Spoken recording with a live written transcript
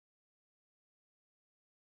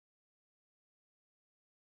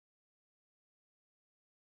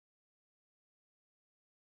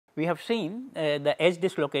We have seen the edge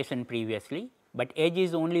dislocation previously, but edge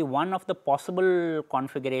is only one of the possible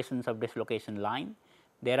configurations of dislocation line.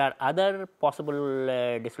 There are other possible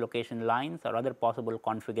dislocation lines or other possible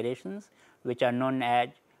configurations which are known as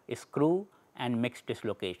screw and mixed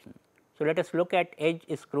dislocation. So, let us look at edge,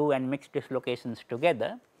 screw and mixed dislocations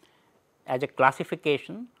together as a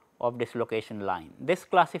classification of dislocation line. This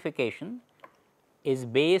classification is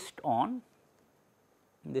based on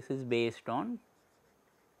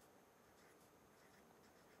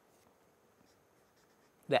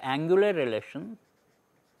the angular relation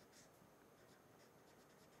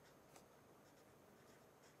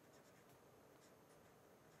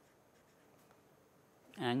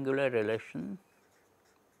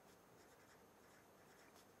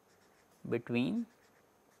between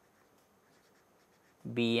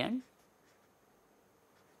B and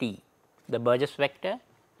T, the Burgess vector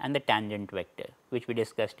and the tangent vector, which we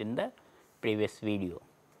discussed in the previous video.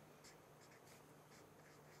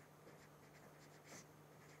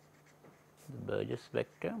 The Burgess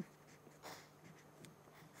vector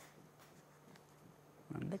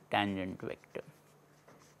and the tangent vector.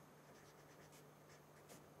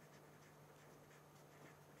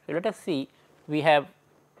 So, let us see, we have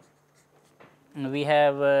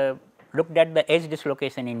looked at the edge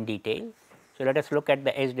dislocation in detail. So, let us look at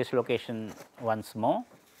the edge dislocation once more,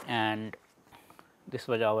 and this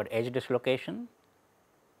was our edge dislocation,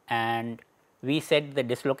 and we said the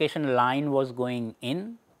dislocation line was going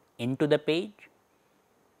into the page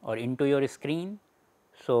or into your screen.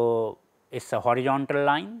 So, it is a horizontal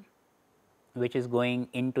line which is going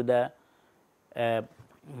into the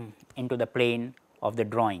plane of the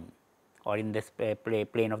drawing, or in this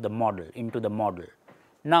plane of the model, into the model.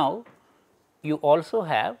 Now, you also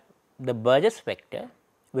have the Burgess vector,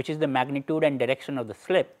 which is the magnitude and direction of the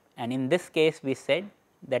slip, and in this case we said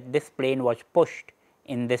that this plane was pushed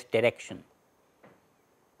in this direction.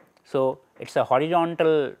 So, it is a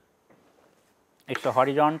horizontal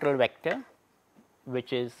vector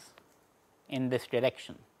which is in this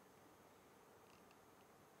direction.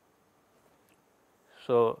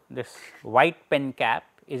 So, this white pen cap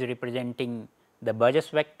is representing the Burgess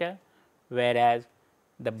vector, whereas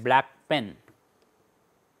the black pen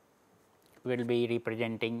will be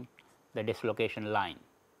representing the dislocation line.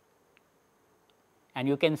 And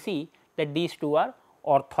you can see that these two are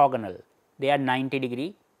orthogonal, they are 90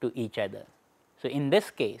 degree to each other. So, in this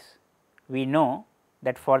case we know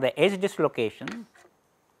that for the edge dislocation,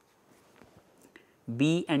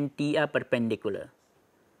 B and T are perpendicular.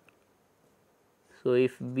 So,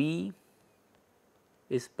 if B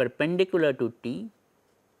is perpendicular to T,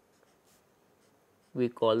 we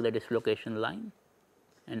call the dislocation line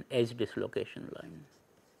an edge dislocation line.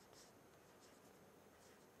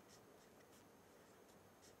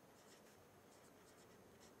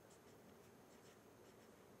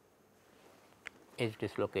 Edge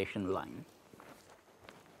dislocation line.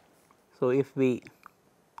 So, if we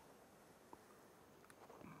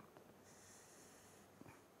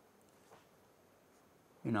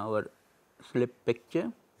in our slip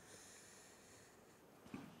picture,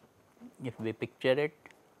 if we picture it,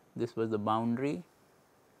 this was the boundary,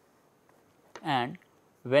 and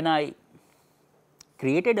when I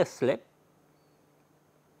created a slip,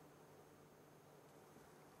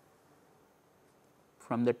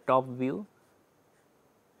 from the top view,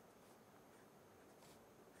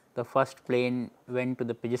 the first plane went to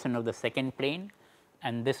the position of the second plane,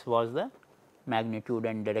 and this was the magnitude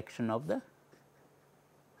and direction of the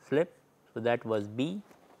slip. So, that was B.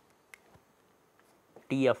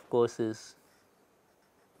 T of course is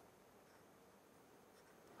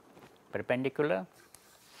perpendicular.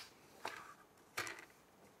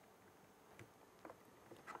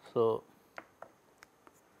 So,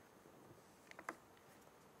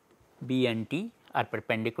 B and T are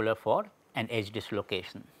perpendicular for an edge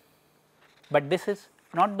dislocation. But this is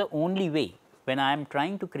not the only way. When I am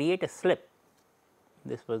trying to create a slip,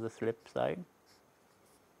 this was the slip side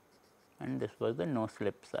and this was the no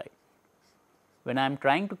slip side. When I am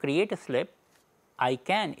trying to create a slip, I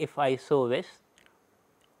can, if I so wish,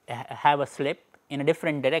 have a slip in a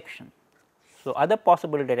different direction. So, other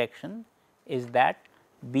possible direction is that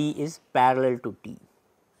B is parallel to T.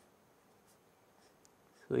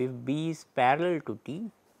 So, if B is parallel to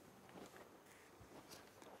T,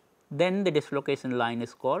 then the dislocation line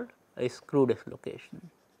is called a screw dislocation.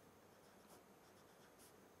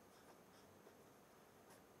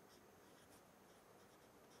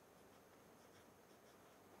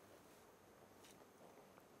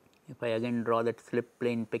 If I again draw that slip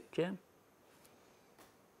plane picture,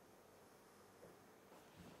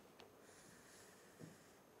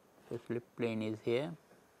 so slip plane is here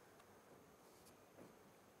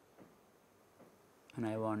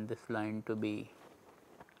and I want this line to be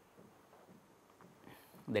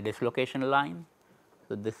the dislocation line.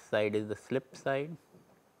 So, this side is the slip side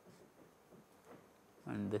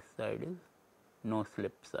and this side is no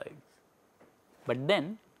slip side. But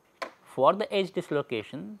then for the edge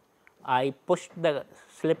dislocation, I pushed the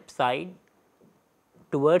slip side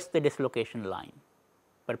towards the dislocation line,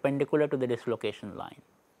 perpendicular to the dislocation line.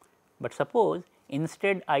 But suppose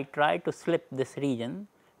instead I try to slip this region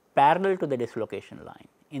parallel to the dislocation line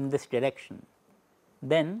in this direction,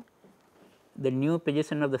 then the new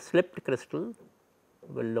position of the slipped crystal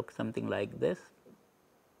will look something like this.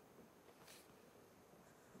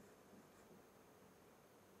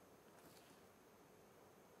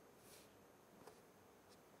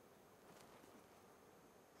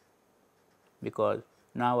 Because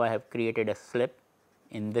now I have created a slip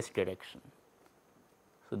in this direction.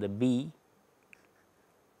 So, the B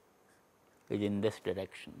is in this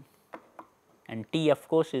direction and T of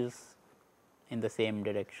course is in the same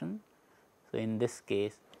direction. So, in this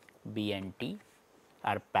case B and T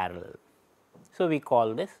are parallel. So, we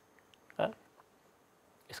call this a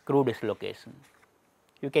screw dislocation.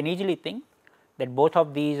 You can easily think that both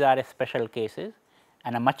of these are special cases,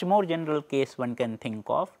 and a much more general case one can think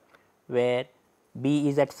of where B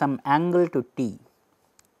is at some angle to T,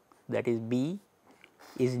 that is B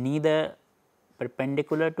is neither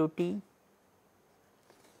perpendicular to T,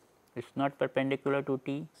 it is not perpendicular to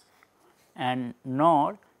T, and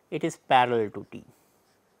nor it is parallel to T.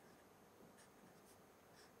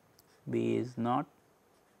 B is not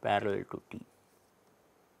parallel to T.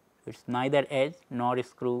 It is neither edge nor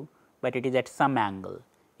screw, but it is at some angle.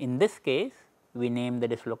 In this case, we name the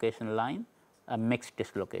dislocation line a mixed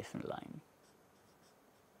dislocation line.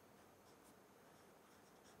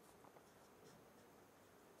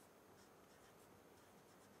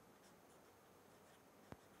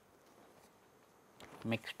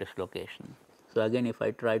 Mixed dislocation. So, again if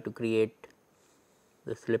I try to create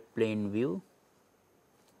the slip plane view,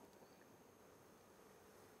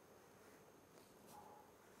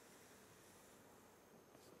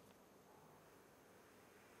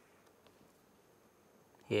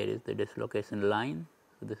 here is the dislocation line.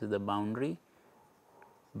 So, this is the boundary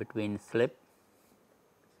between slip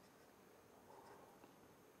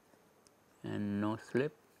and no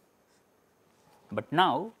slip. But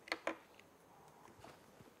now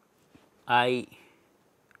I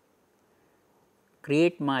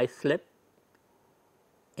create my slip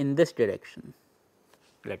in this direction,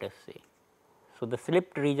 let us say. So, the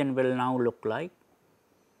slipped region will now look like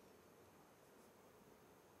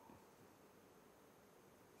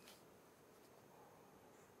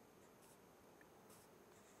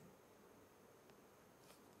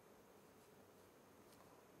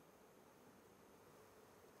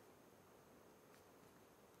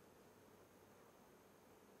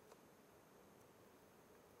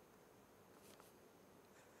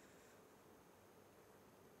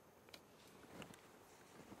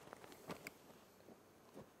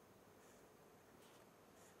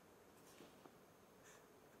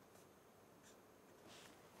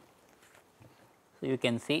so, you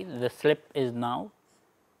can see the slip is now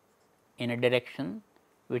in a direction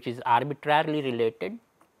which is arbitrarily related.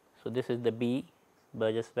 So, this is the B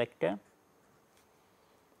Burgess vector,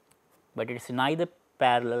 but it is neither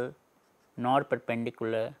parallel nor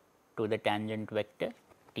perpendicular to the tangent vector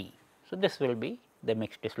T. So, this will be the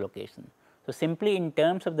mixed dislocation. So, simply in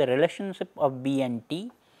terms of the relationship of B and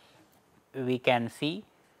T, we can see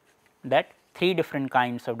that three different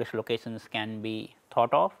kinds of dislocations can be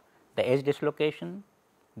thought of: the edge dislocation,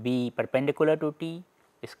 B perpendicular to T,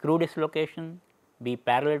 screw dislocation, B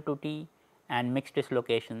parallel to T, and mixed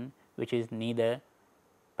dislocation, which is neither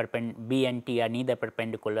B and T are neither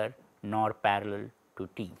perpendicular nor parallel to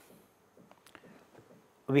T.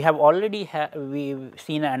 We have already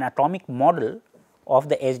seen an atomic model of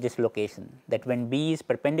the edge dislocation, that when B is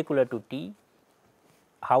perpendicular to T,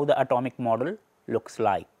 how the atomic model looks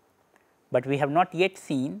like. But we have not yet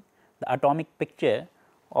seen the atomic picture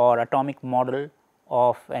or atomic model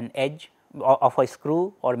of an edge of a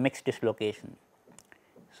screw or mixed dislocation.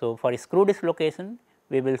 So, for screw dislocation,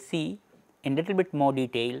 we will see in little bit more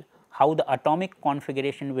detail how the atomic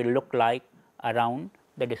configuration will look like around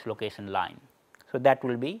the dislocation line. So, that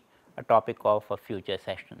will be a topic of a future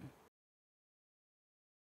session.